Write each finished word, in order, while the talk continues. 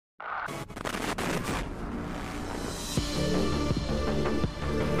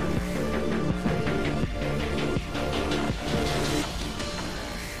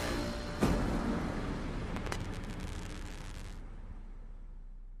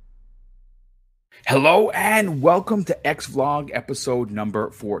Hello and welcome to X Vlog episode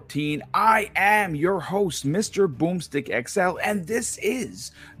number 14. I am your host, Mr. Boomstick XL, and this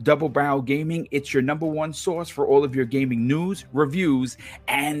is Double Barrel Gaming. It's your number one source for all of your gaming news, reviews,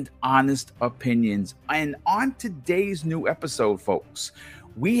 and honest opinions. And on today's new episode, folks,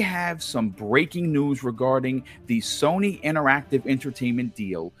 we have some breaking news regarding the Sony Interactive Entertainment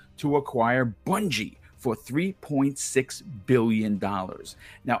deal to acquire Bungie for $3.6 billion.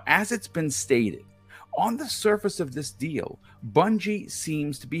 Now, as it's been stated, on the surface of this deal, Bungie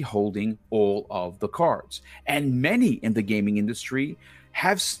seems to be holding all of the cards, and many in the gaming industry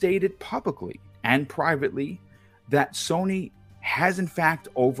have stated publicly and privately that Sony has in fact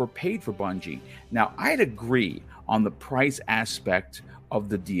overpaid for Bungie. Now, I'd agree on the price aspect of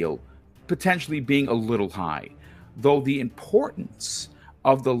the deal potentially being a little high, though the importance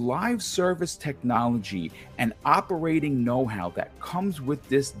of the live service technology and operating know-how that comes with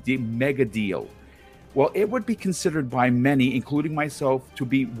this mega deal, well, it would be considered by many, including myself, to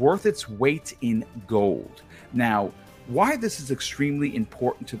be worth its weight in gold. Now, why this is extremely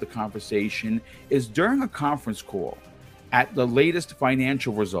important to the conversation is during a conference call at the latest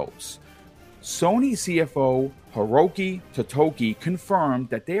financial results, Sony CFO Hiroki Totoki confirmed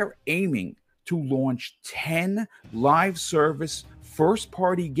that they are aiming to launch 10 live service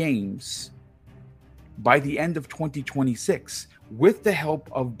first-party games by the end of 2026 with the help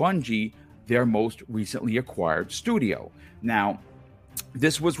of Bungie, their most recently acquired studio. Now,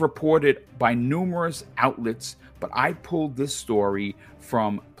 this was reported by numerous outlets, but I pulled this story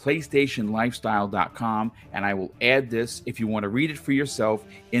from PlayStationLifestyle.com, and I will add this if you want to read it for yourself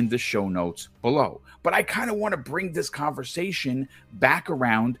in the show notes below. But I kind of want to bring this conversation back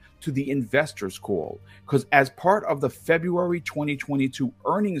around to the investors' call, because as part of the February 2022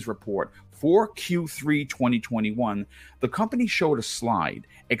 earnings report for Q3 2021, the company showed a slide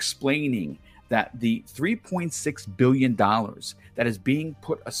explaining that the $3.6 billion that is being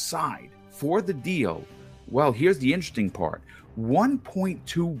put aside for the deal, well, here's the interesting part.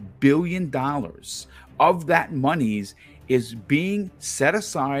 $1.2 billion of that monies is being set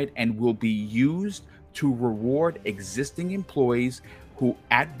aside and will be used to reward existing employees who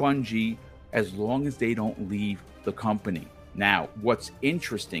at Bungie as long as they don't leave the company. Now, what's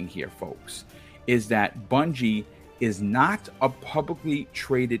interesting here, folks, is that Bungie is not a publicly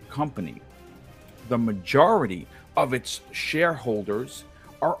traded company. The majority of its shareholders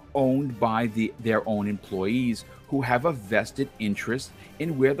are owned by their own employees who have a vested interest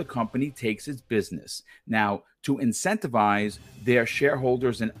in where the company takes its business. Now, to incentivize their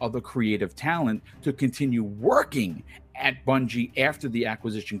shareholders and other creative talent to continue working at Bungie after the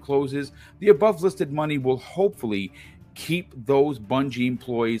acquisition closes, the above listed money will hopefully keep those Bungie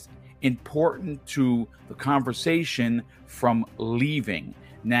employees important to the conversation from leaving.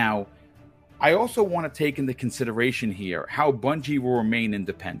 Now, I also want to take into consideration here how Bungie will remain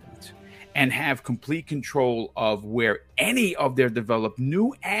independent and have complete control of where any of their developed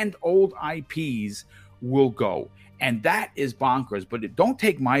new and old IPs will go. And that is bonkers, but don't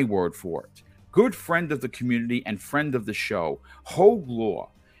take my word for it. Good friend of the community and friend of the show, Hogue Law,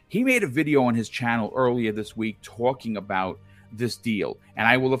 he made a video on his channel earlier this week talking about this deal. And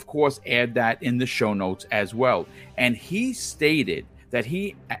I will, of course, add that in the show notes as well. And he stated that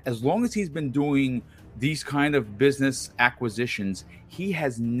as long as he's been doing these kind of business acquisitions, he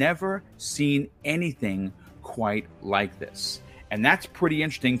has never seen anything quite like this. And that's pretty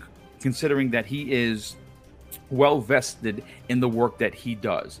interesting considering that he is well vested in the work that he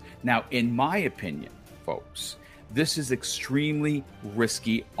does. Now, in my opinion, folks, this is extremely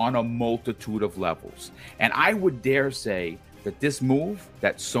risky on a multitude of levels. And I would dare say that this move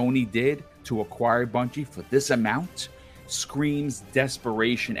that Sony did to acquire Bungie for this amount screams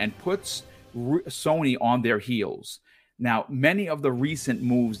desperation and puts Sony on their heels. Now, many of the recent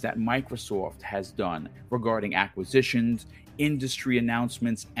moves that Microsoft has done regarding acquisitions, industry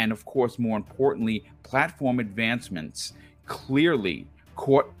announcements, and of course, more importantly, platform advancements clearly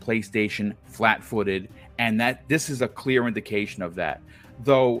caught PlayStation flat-footed, and that this is a clear indication of that.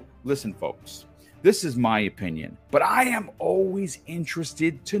 Though, listen, folks, this is my opinion, but I am always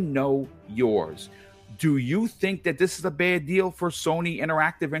interested to know yours. Do you think that this is a bad deal for Sony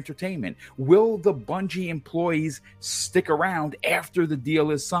Interactive Entertainment? Will the Bungie employees stick around after the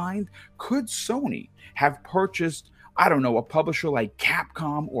deal is signed? Could Sony have purchased, I don't know, a publisher like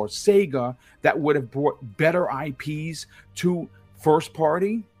Capcom or Sega that would have brought better IPs to first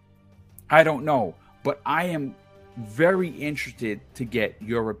party? I don't know, but I am very interested to get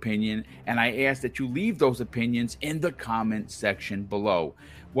your opinion, and I ask that you leave those opinions in the comment section below.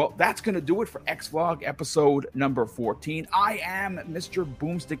 Well, that's going to do it for X-Vlog episode number 14. I am Mr.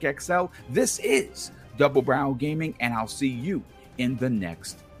 Boomstick XL. This is Double Barrel Gaming, and I'll see you in the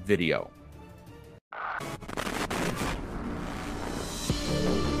next video.